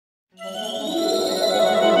Little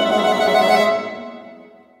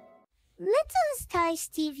Stars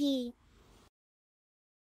TV.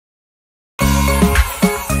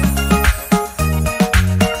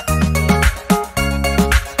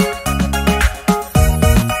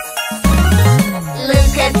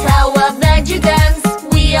 Look at our veggie dance.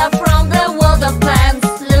 We are from the world of plants.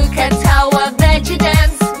 Look at our veggie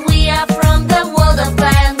dance. We are from the world of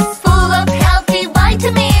plants. Full of healthy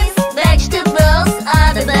vitamins. Vegetables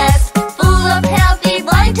are the best. Full of healthy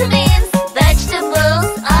vitamins. Vegetables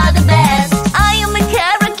are the best. I am a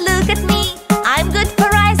carrot, look at me. I'm good for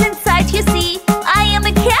eyes and sight, you see. I am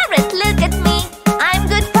a carrot, look at me. I'm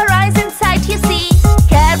good for eyes and sight, you see.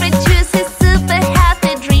 Carrot juice is super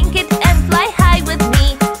healthy. Drink it and fly high with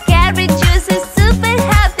me. Carrot juice is super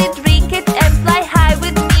healthy. Drink it and fly high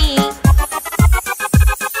with me.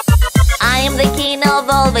 I am the king of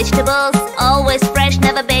all vegetables. Always fresh,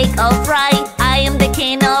 never bake or fry. I am the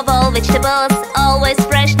king of all vegetables. Always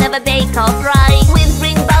fresh, never bake or fry. With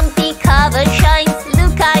green bumpy cover shines.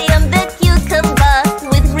 Look, I am the cucumber.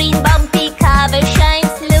 With green bumpy cover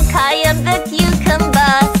shines. Look, I am the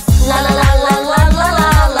cucumber. La la la la la la la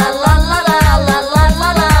la la la la la la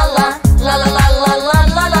la la. La la la la la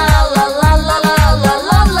la la la la la la la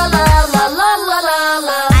la la la la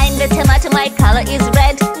la. I'm the tomato, my color is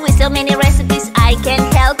red. With so many recipes I can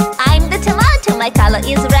help. I'm the tomato, my color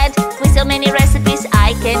is red. With so many recipes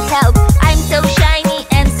I can help. I'm so shiny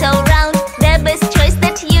and so round. The best choice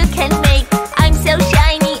that you can make. I'm so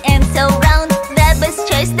shiny and so round. The best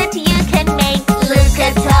choice that you can make. Look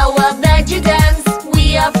at our veggie dance.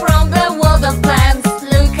 We are from the world of plants.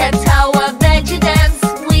 Look at our veggie dance.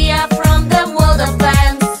 We are from the world of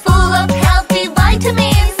plants. Full of healthy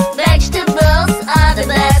vitamins. Vegetables are the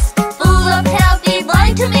best. Full of healthy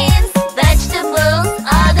vitamins. Vegetables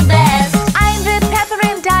are the best. I'm the pepper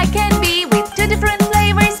and I can be with two different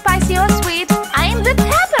flavors, spicy or sweet. I'm the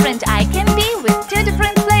pepper and I can be with two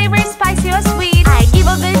different flavors, spicy or sweet. I give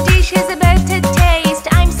all the dishes a better taste.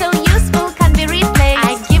 I'm so useful, can't be replaced.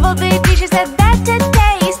 I give all the dishes a better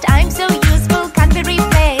taste. I'm so useful, can't be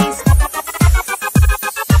replaced.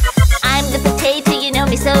 I'm the potato, you know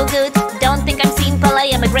me so good. Don't think I'm simple, I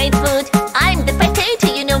am a great food. I'm the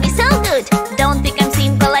potato, you know me so good. Don't think I'm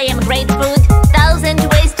simple, I am a great food. 1,000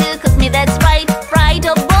 ways to cook me, that's right. Fried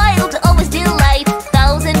or boiled, always delight.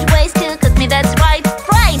 1,000 ways to cook me, that's right.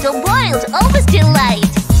 Fried or boiled, always delight.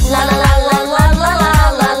 La la la la la la la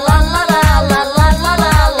la la la la la la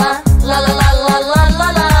la la. La la la la la la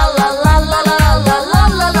la la la la la la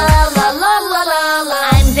la la la la la la.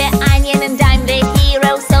 I'm the onion and I'm the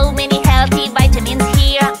hero. So many healthy vitamins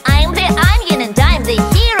here. I'm the onion and I'm the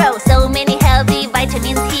hero. So many healthy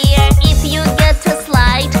vitamins here. If you get a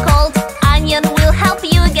slight cold, onion will help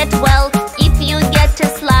you get well. If you get a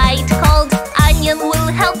slight cold, onion will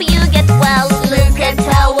help you get well. Look at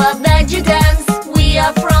our veggie dance. We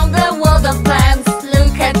are from the world of plants.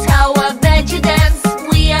 Look at our veggie dance.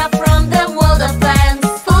 We are from the world of plants.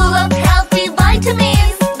 Full of healthy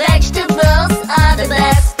vitamins. Vegetables are the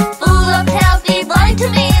best. Full of healthy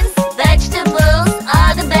vitamins. Vegetables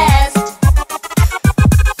are the best.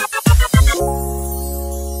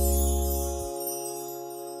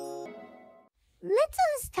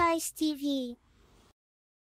 Little Stars TV.